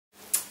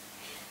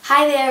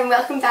Hi there and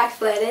welcome back,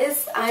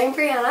 Flirters. I'm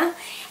Brianna,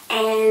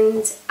 and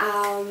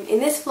in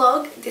this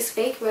vlog this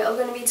week we're all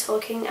going to be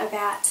talking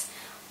about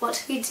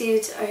what we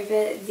did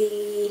over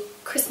the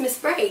Christmas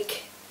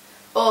break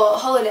or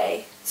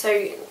holiday.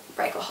 So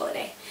break or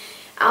holiday.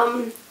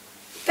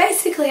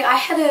 Basically I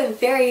had a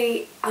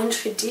very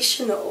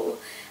untraditional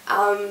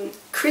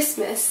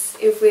Christmas,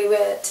 if we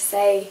were to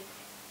say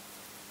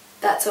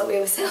that's what we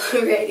were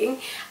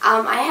celebrating.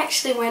 I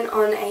actually went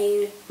on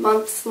a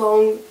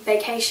month-long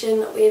vacation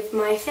with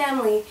my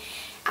family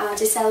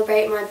to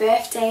celebrate my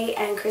birthday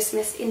and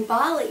Christmas in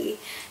Bali.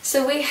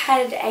 So we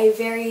had a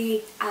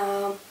very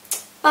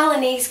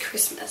Balinese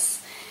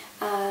Christmas.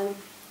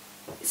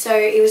 So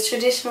it was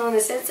traditional in the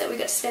sense that we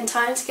got to spend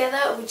time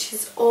together, which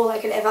is all I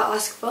could ever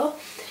ask for.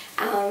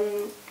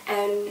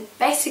 And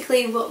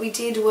basically what we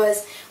did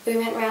was we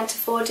went around to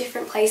 4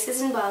 different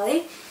places in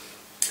Bali.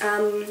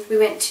 We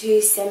went to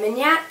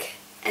Seminyak,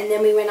 and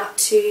then we went up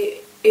to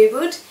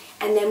Ubud,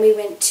 and then we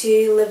went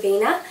to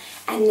Lavina,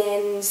 and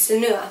then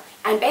Sanur.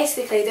 And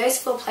basically those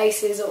 4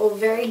 places are all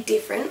very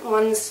different.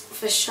 One's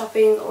for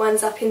shopping,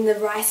 one's up in the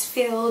rice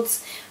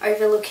fields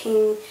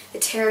overlooking the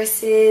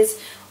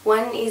terraces,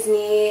 one is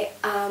near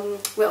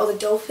where all the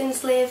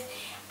dolphins live,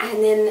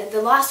 and then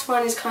the last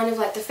one is kind of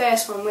like the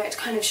first one where it's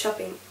kind of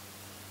shopping.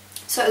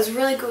 So it was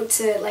really good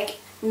to like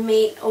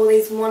meet all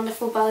these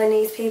wonderful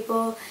Balinese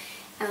people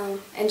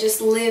and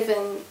just live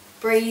and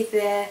breathe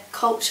their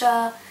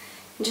culture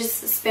and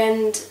just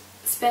spend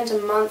a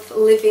month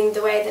living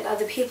the way that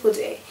other people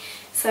do.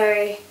 So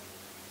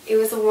it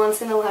was a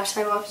once in a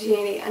lifetime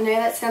opportunity. I know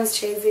that sounds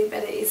cheesy,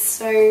 but it is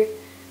so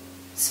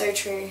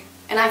true,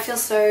 and I feel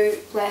so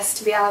blessed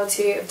to be able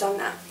to have done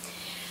that.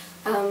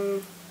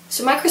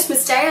 So my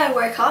Christmas day I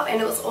woke up and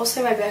it was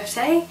also my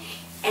birthday,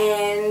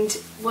 and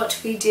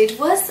what we did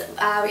was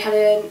we had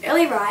an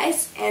early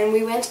rise and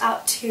we went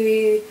up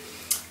to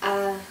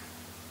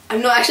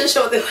I'm not actually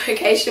sure what the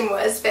location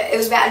was, but it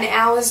was about an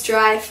hour's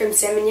drive from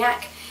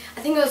Seminyak.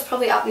 I think it was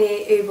probably up near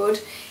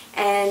Ubud.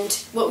 And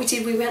what we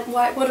did, we went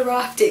whitewater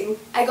rafting.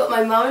 I got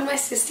my mum and my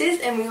sisters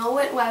and we all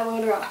went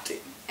whitewater rafting.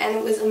 And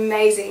it was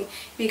amazing.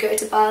 If you go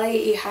to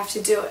Bali, you have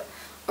to do it.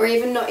 Or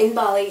even not in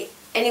Bali,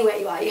 anywhere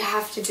you are, you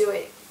have to do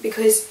it.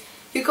 Because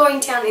you're going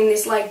down in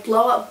this like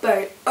blow up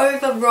boat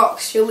over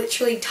rocks. You're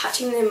literally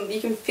touching them. You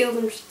can feel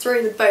them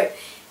through the boat.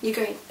 You're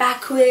going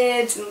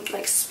backwards and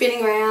like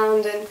spinning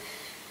around, and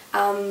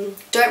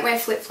don't wear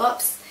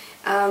flip-flops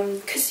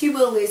because you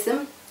will lose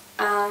them.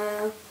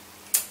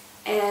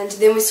 And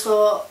then we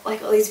saw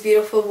like all these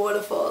beautiful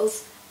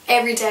waterfalls.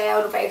 Every day I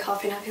would wake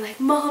up and I'd be like,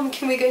 Mom,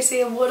 can we go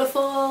see a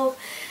waterfall?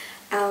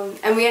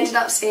 And we ended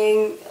up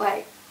seeing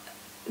like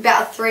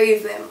about 3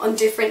 of them on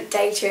different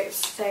day trips,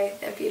 so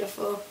they're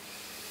beautiful.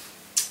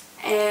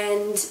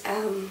 And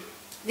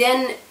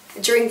then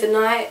during the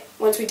night,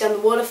 once we'd done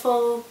the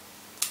waterfall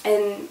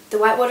and the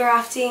whitewater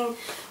rafting,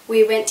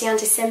 we went down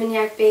to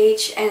Seminyak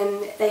Beach,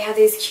 and they have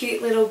these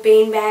cute little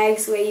bean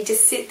bags where you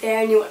just sit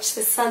there and you watch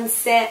the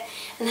sunset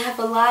and have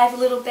a live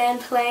little band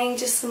playing,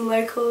 just some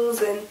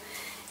locals, and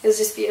it was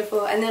just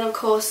beautiful. And then of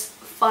course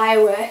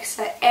fireworks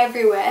are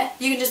everywhere.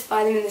 You can just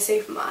buy them in the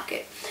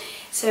supermarket.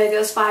 So there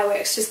was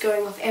fireworks just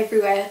going off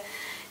everywhere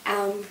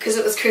because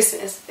it was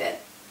Christmas,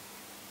 but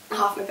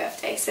half my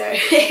birthday, so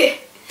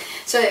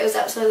so it was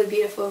absolutely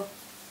beautiful.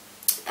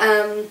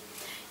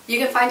 You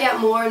can find out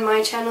more on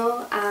my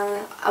channel.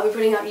 I'll be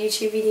putting up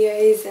YouTube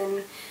videos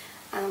and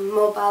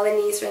more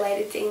Balinese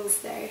related things,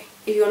 so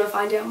if you want to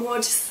find out more,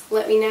 just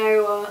let me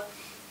know. Or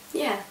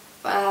yeah,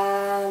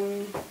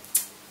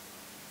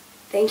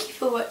 thank you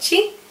for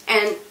watching,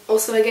 and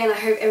also again I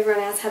hope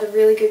everyone else had a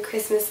really good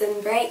Christmas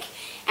and break,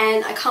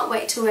 and I can't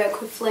wait to work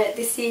with Flurt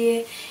this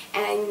year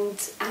and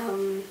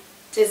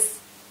just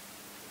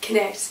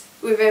connect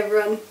with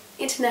everyone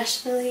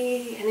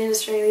internationally and in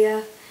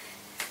Australia.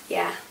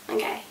 Yeah,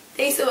 okay.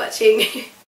 Thanks for watching.